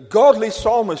 the godly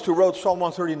psalmist who wrote Psalm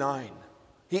 139,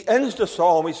 he ends the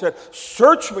psalm, he said,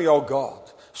 search me, O God.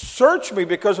 Search me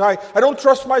because I don't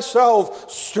trust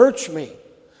myself. Search me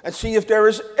and see if there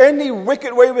is any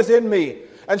wicked way within me.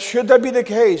 And should that be the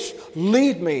case,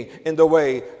 lead me in the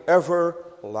way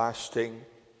everlasting.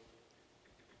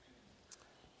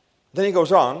 Then he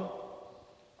goes on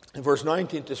in verse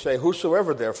 19 to say,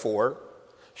 whosoever therefore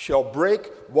shall break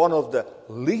one of the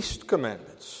least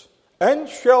commandments and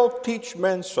shall teach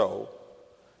men so,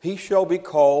 he shall be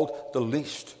called the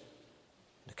least in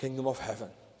the kingdom of heaven.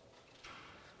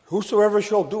 Whosoever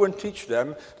shall do and teach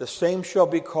them, the same shall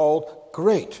be called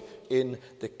great in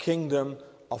the kingdom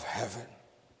of heaven.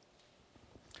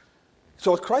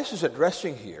 So what Christ is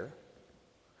addressing here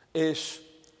is,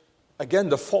 again,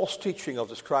 the false teaching of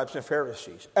the scribes and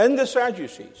Pharisees and the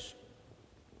Sadducees.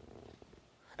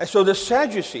 And so the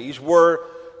Sadducees were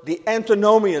the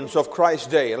antinomians of Christ's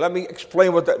day. And let me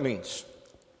explain what that means.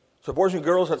 So boys and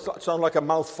girls, that sounds like a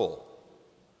mouthful.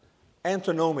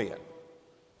 Antinomian.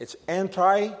 It's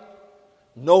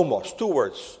anti-nomos, 2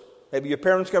 words. Maybe your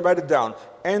parents can write it down.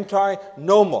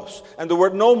 Anti-nomos. And the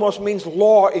word nomos means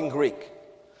law in Greek.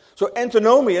 So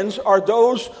antinomians are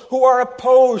those who are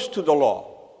opposed to the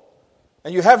law.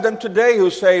 And you have them today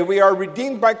who say, we are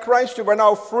redeemed by Christ, we are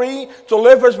now free to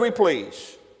live as we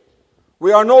please.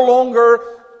 We are no longer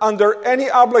under any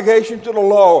obligation to the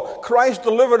law. Christ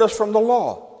delivered us from the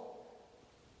law.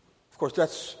 Of course,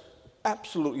 that's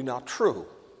absolutely not true.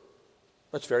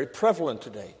 That's very prevalent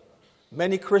today.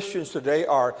 Many Christians today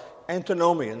are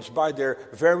antinomians by their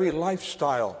very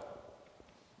lifestyle.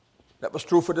 That was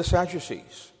true for the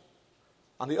Sadducees.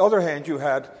 On the other hand, you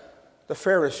had the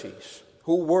Pharisees,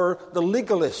 who were the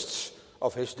legalists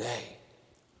of his day,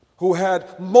 who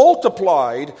had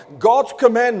multiplied God's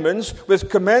commandments with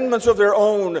commandments of their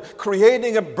own,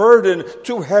 creating a burden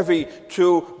too heavy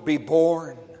to be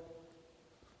borne.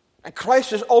 And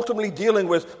Christ is ultimately dealing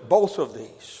with both of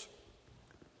these.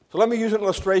 So let me use an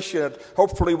illustration that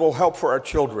hopefully will help for our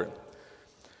children.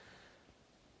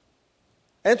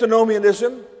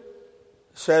 Antinomianism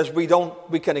says we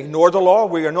can ignore the law.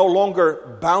 We are no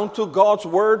longer bound to God's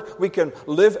word. We can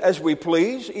live as we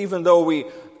please, even though we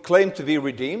claim to be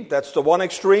redeemed. That's the one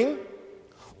extreme.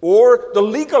 Or the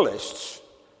legalists,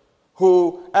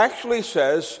 who actually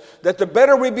says that the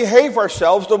better we behave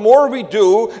ourselves, the more we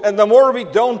do, and the more we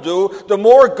don't do, the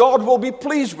more God will be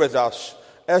pleased with us,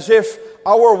 as if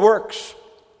our works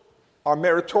are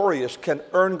meritorious, can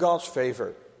earn God's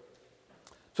favor.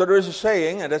 So there is a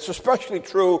saying, and it's especially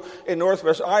true in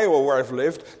northwest Iowa where I've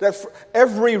lived, that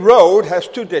every road has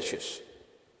 2 ditches.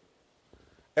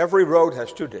 Every road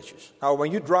has 2 ditches. Now,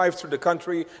 when you drive through the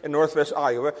country in northwest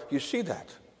Iowa, you see that.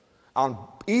 On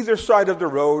either side of the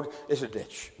road is a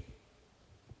ditch.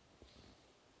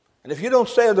 And if you don't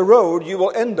stay on the road, you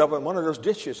will end up in one of those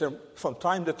ditches. And from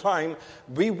time to time,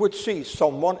 we would see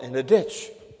someone in a ditch,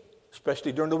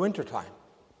 especially during the wintertime.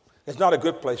 It's not a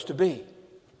good place to be.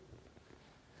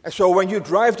 And so when you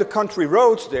drive the country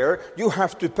roads there, you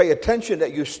have to pay attention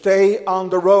that you stay on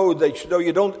the road, so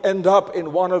you don't end up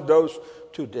in one of those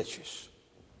 2 ditches.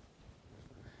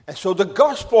 And so the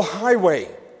gospel highway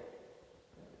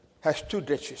has 2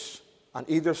 ditches on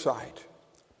either side.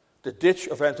 The ditch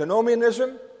of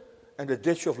antinomianism and the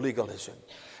ditch of legalism.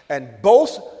 And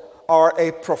both are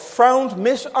a profound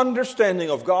misunderstanding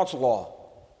of God's law.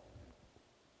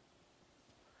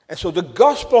 And so the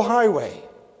gospel highway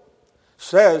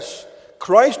says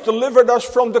Christ delivered us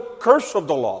from the curse of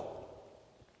the law.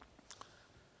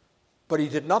 But he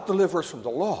did not deliver us from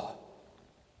the law.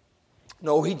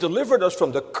 No, he delivered us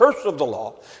from the curse of the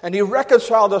law, and he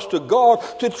reconciled us to God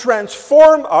to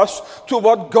transform us to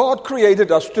what God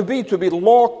created us to be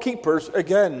law keepers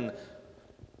again.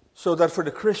 So that for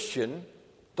the Christian,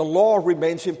 the law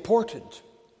remains important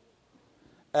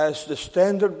as the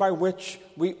standard by which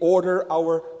we order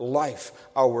our life,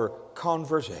 our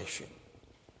conversation.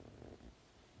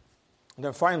 And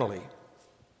then finally,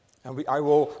 and I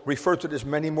will refer to this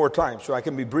many more times so I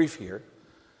can be brief here.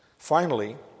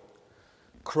 Finally,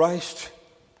 Christ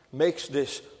makes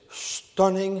this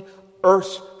stunning,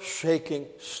 earth-shaking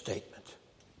statement.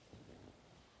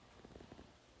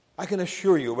 I can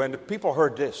assure you, when the people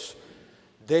heard this,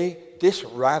 this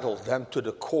rattled them to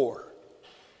the core.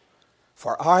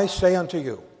 For I say unto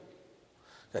you,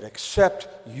 that except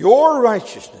your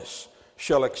righteousness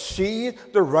shall exceed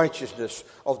the righteousness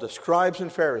of the scribes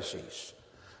and Pharisees,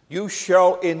 you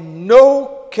shall in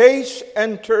no case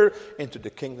enter into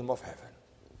the kingdom of heaven.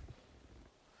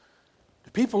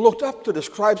 The people looked up to the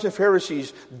scribes and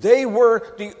Pharisees. They were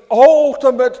the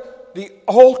ultimate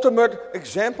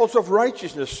examples of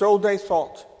righteousness, so they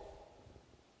thought.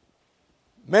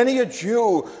 Many a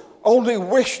Jew only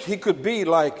wished he could be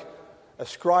like a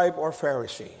scribe or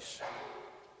Pharisees.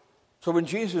 So in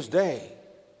Jesus' day,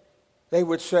 they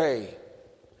would say,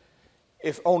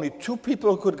 if only 2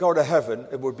 people could go to heaven,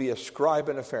 it would be a scribe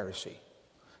and a Pharisee.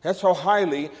 That's how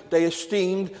highly they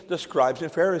esteemed the scribes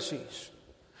and Pharisees.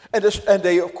 And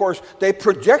they, of course, they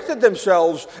projected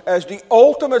themselves as the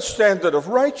ultimate standard of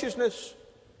righteousness.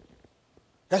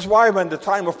 That's why when the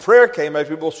time of prayer came, as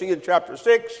we will see in chapter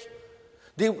 6,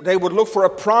 they would look for a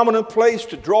prominent place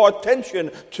to draw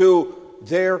attention to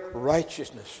their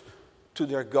righteousness, to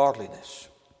their godliness.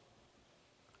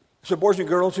 So, boys and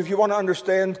girls, if you want to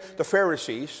understand the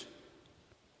Pharisees,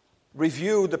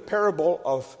 review the parable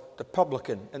of the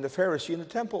publican and the Pharisee in the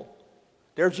temple.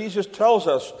 There Jesus tells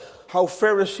us how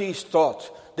Pharisees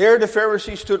thought. There the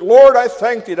Pharisee stood, Lord, I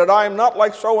thank thee that I am not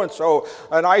like so-and-so,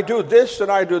 and I do this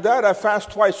and I do that. I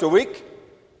fast twice a week,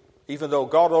 even though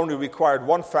God only required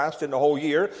one fast in the whole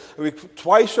year.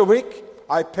 Twice a week,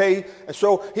 I pay. And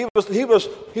so he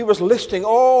was listing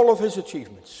all of his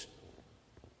achievements.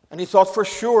 And he thought for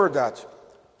sure that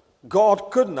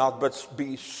God could not but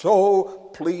be so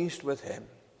pleased with him.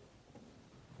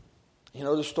 You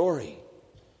know the story.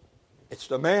 It's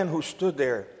the man who stood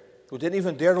there, who didn't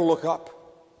even dare to look up.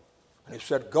 And he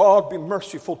said, God, be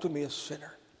merciful to me, a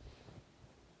sinner.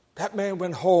 That man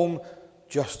went home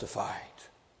justified.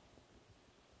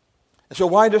 And so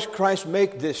why does Christ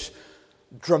make this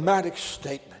dramatic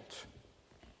statement?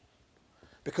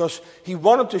 Because he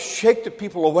wanted to shake the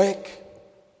people awake.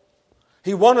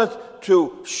 He wanted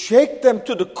to shake them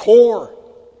to the core,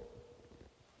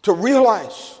 to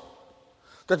realize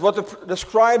that what the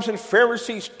scribes and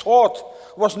Pharisees taught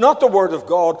was not the word of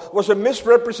God, was a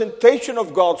misrepresentation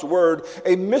of God's word,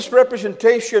 a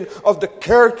misrepresentation of the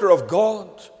character of God.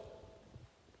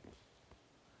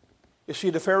 You see,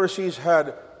 the Pharisees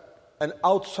had an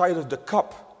outside of the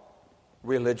cup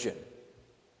religion.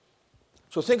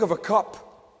 So think of a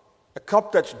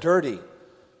cup that's dirty.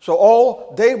 So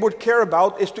all they would care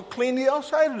about is to clean the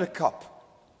outside of the cup.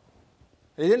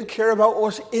 They didn't care about what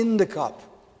was in the cup.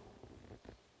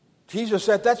 Jesus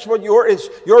said that's what your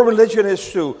religion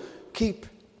is, to keep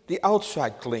the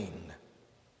outside clean.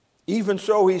 Even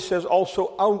so, he says,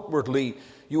 also outwardly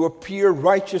you appear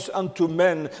righteous unto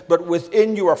men, but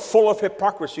within you are full of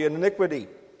hypocrisy and iniquity.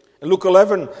 In Luke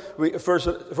 11,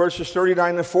 verses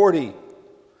 39 and 40,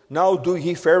 now do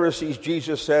ye Pharisees,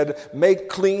 Jesus said, make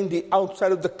clean the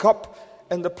outside of the cup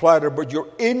and the platter, but your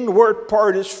inward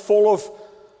part is full of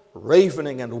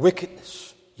ravening and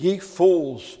wickedness. Ye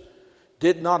fools,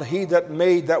 did not he that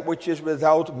made that which is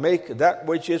without make that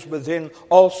which is within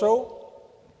also?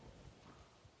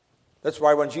 That's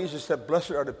why when Jesus said,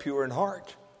 blessed are the pure in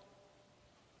heart.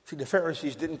 See, the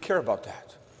Pharisees didn't care about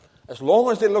that. As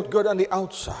long as they looked good on the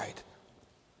outside.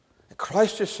 And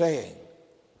Christ is saying,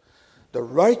 the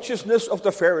righteousness of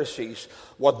the Pharisees,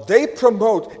 what they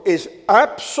promote is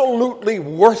absolutely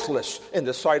worthless in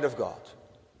the sight of God.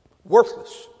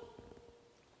 Worthless.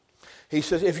 He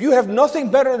says, if you have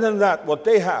nothing better than that, what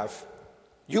they have,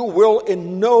 you will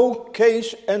in no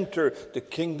case enter the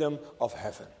kingdom of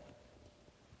heaven.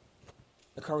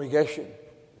 The congregation,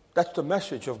 that's the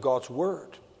message of God's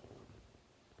word.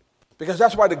 Because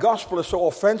that's why the gospel is so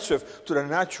offensive to the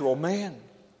natural man.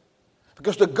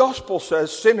 Because the gospel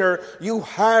says, sinner, you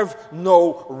have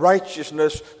no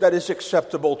righteousness that is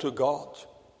acceptable to God.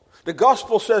 The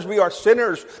gospel says we are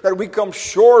sinners, that we come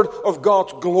short of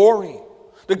God's glory.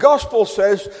 The gospel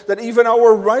says that even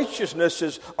our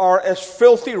righteousnesses are as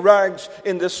filthy rags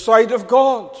in the sight of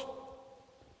God.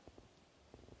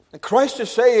 And Christ is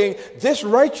saying this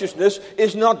righteousness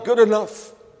is not good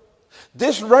enough.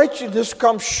 This righteousness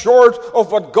comes short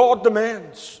of what God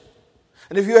demands.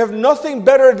 And if you have nothing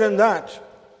better than that,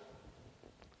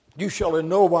 you shall in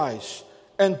no wise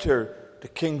enter the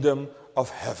kingdom of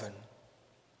heaven.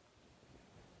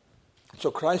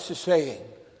 So Christ is saying,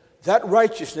 that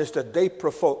righteousness that they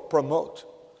promote,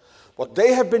 what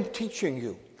they have been teaching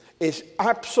you, is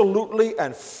absolutely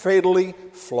and fatally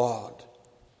flawed.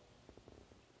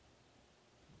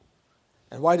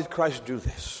 And why did Christ do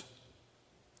this?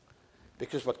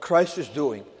 Because what Christ is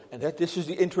doing, and that this is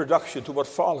the introduction to what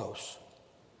follows,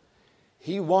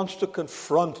 he wants to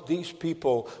confront these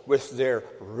people with their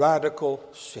radical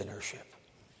sinnership.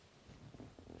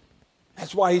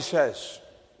 That's why he says,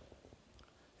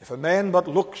 if a man but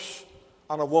looks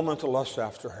on a woman to lust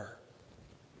after her,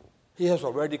 he has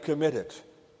already committed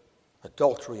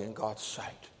adultery in God's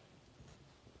sight.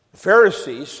 The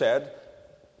Pharisees said,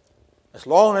 as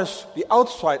long as the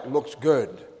outside looks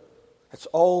good, that's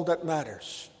all that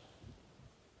matters.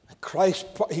 And Christ,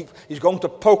 he's going to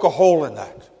poke a hole in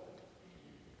that.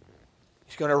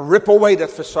 He's going to rip away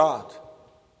that facade.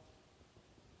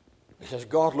 He says,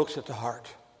 God looks at the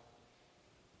heart.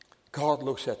 God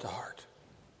looks at the heart.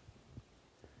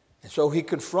 And so he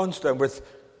confronts them with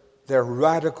their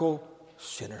radical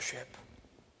sinnership.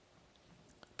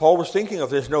 Paul was thinking of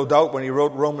this, no doubt, when he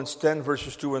wrote Romans 10,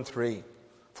 verses 2 and 3.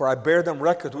 For I bear them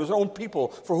record to his own people,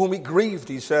 for whom he grieved,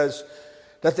 he says,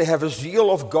 that they have a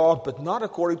zeal of God, but not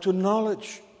according to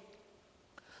knowledge.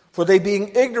 For they,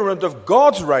 being ignorant of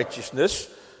God's righteousness,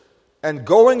 and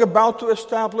going about to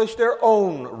establish their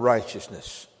own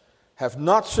righteousness, have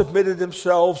not submitted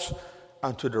themselves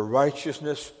unto the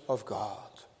righteousness of God.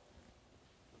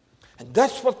 And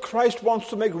that's what Christ wants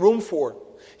to make room for.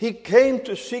 He came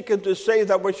to seek and to save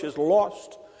that which is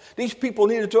lost. These people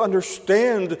needed to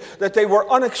understand that they were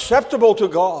unacceptable to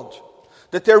God,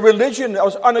 that their religion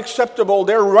was unacceptable,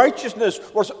 their righteousness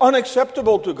was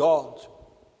unacceptable to God.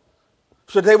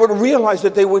 So they would realize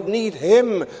that they would need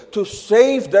Him to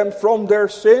save them from their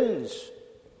sins,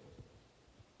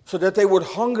 so that they would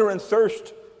hunger and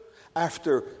thirst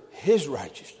after His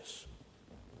righteousness.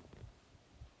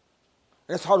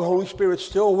 That's how the Holy Spirit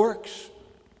still works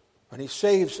when He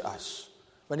saves us,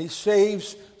 when He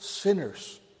saves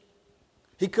sinners.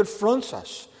 He confronts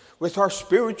us with our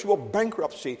spiritual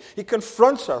bankruptcy. He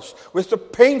confronts us with the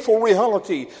painful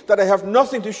reality that I have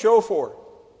nothing to show for,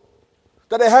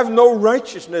 that I have no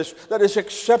righteousness that is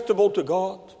acceptable to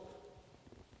God.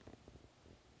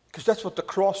 Because that's what the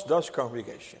cross does,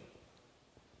 congregation.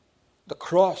 The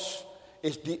cross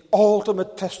is the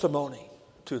ultimate testimony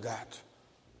to that.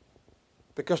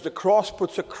 Because the cross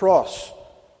puts a cross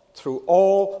through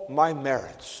all my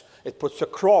merits. It puts a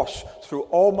cross through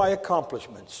all my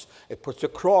accomplishments. It puts a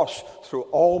cross through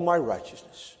all my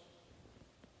righteousness.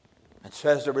 It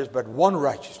says there is but one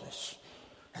righteousness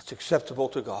that's acceptable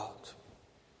to God.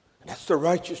 And that's the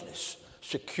righteousness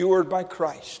secured by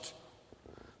Christ,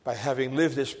 by having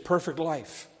lived His perfect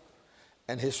life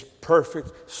and His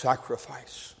perfect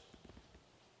sacrifice.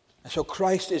 And so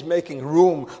Christ is making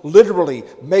room, literally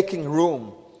making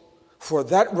room, for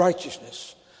that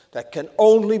righteousness that can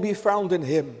only be found in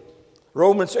Him.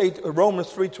 Romans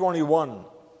 3:21.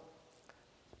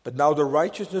 But now the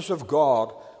righteousness of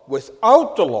God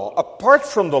without the law, apart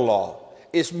from the law,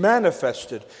 is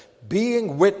manifested,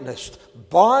 being witnessed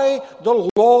by the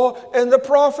law and the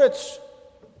prophets.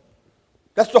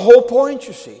 That's the whole point,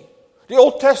 you see. The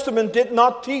Old Testament did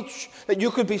not teach that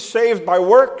you could be saved by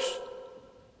works.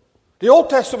 The Old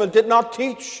Testament did not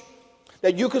teach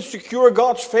that you could secure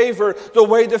God's favor the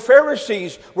way the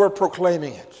Pharisees were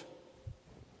proclaiming it.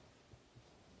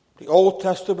 The Old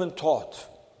Testament taught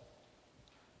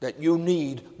that you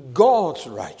need God's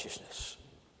righteousness.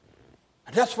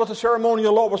 And that's what the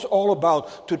ceremonial law was all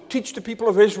about, to teach the people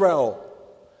of Israel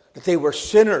that they were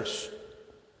sinners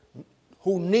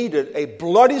who needed a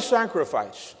bloody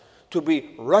sacrifice to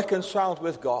be reconciled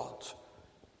with God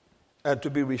and to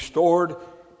be restored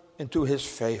into His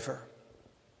favor.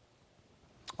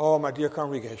 Oh, my dear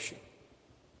congregation,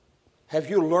 have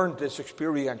you learned this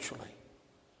experientially?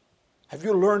 Have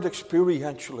you learned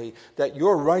experientially that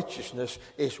your righteousness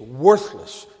is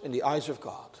worthless in the eyes of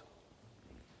God?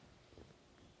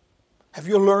 Have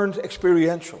you learned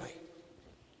experientially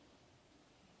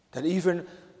that even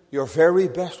your very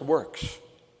best works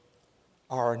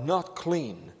are not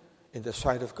clean in the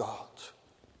sight of God?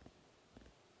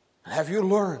 And have you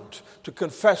learned to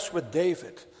confess with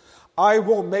David, I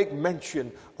will make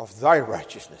mention of thy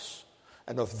righteousness,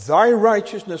 and of thy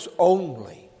righteousness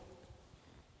only.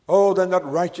 Oh, then that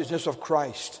righteousness of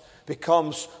Christ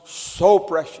becomes so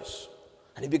precious,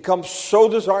 and it becomes so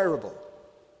desirable.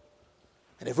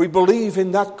 And if we believe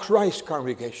in that Christ,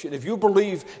 congregation, if you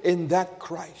believe in that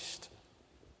Christ,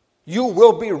 you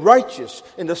will be righteous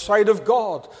in the sight of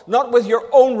God, not with your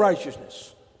own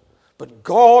righteousness, but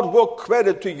God will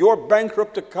credit to your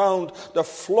bankrupt account the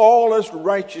flawless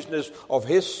righteousness of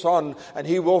His Son, and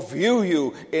He will view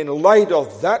you in light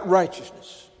of that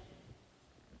righteousness.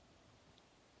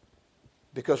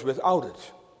 Because without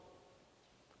it,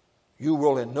 you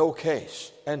will in no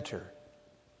case enter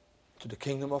to the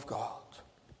kingdom of God.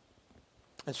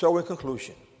 And so in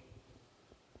conclusion,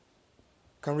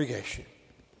 congregation,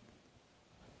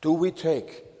 do we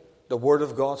take the Word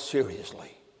of God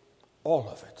seriously? All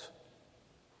of it.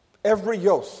 Every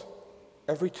oath,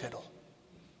 every tittle.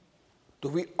 Do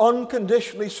we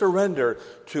unconditionally surrender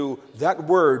to that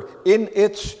Word in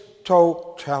its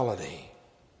totality?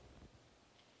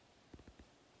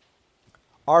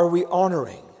 Are we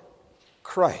honoring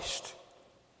Christ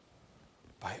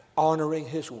by honoring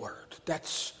His Word?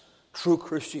 That's true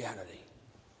Christianity.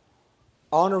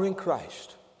 Honoring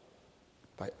Christ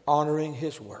by honoring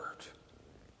His Word.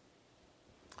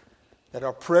 That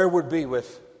our prayer would be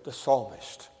with the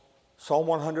psalmist, Psalm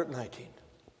 119.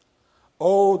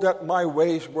 Oh, that my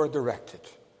ways were directed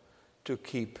to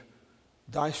keep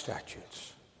thy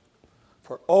statutes.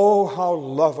 For oh, how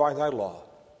love I thy law.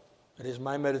 It is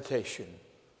my meditation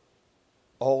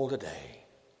all the day.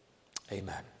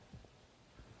 Amen.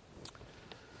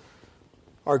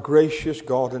 Our gracious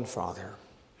God and Father,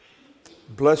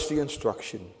 bless the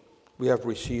instruction we have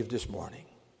received this morning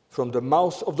from the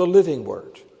mouth of the living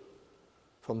Word,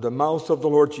 from the mouth of the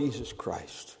Lord Jesus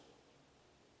Christ,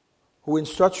 who in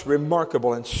such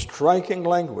remarkable and striking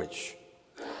language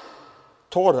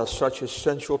taught us such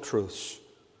essential truths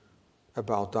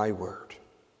about thy Word.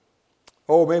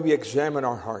 Oh, may we examine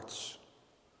our hearts,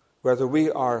 whether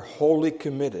we are wholly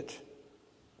committed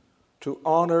to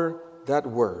honor that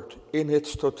Word in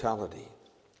its totality,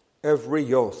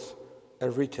 every oath,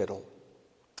 every tittle.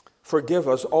 Forgive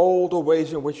us all the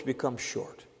ways in which we come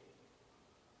short,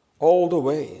 all the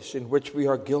ways in which we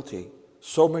are guilty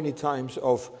so many times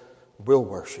of will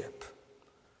worship.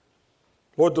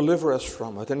 Lord, deliver us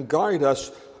from it and guide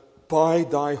us by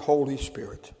thy Holy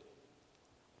Spirit.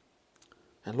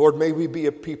 And Lord, may we be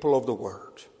a people of the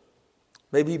Word.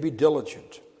 May we be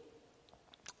diligent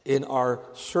in our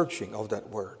searching of that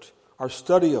Word, our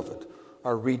study of it,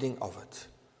 our reading of it.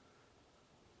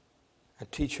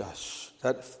 And teach us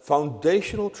that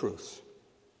foundational truth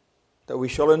that we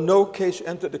shall in no case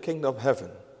enter the kingdom of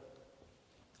heaven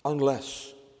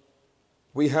unless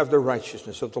we have the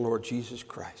righteousness of the Lord Jesus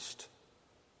Christ.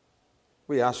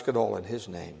 We ask it all in his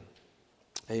name.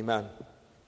 Amen.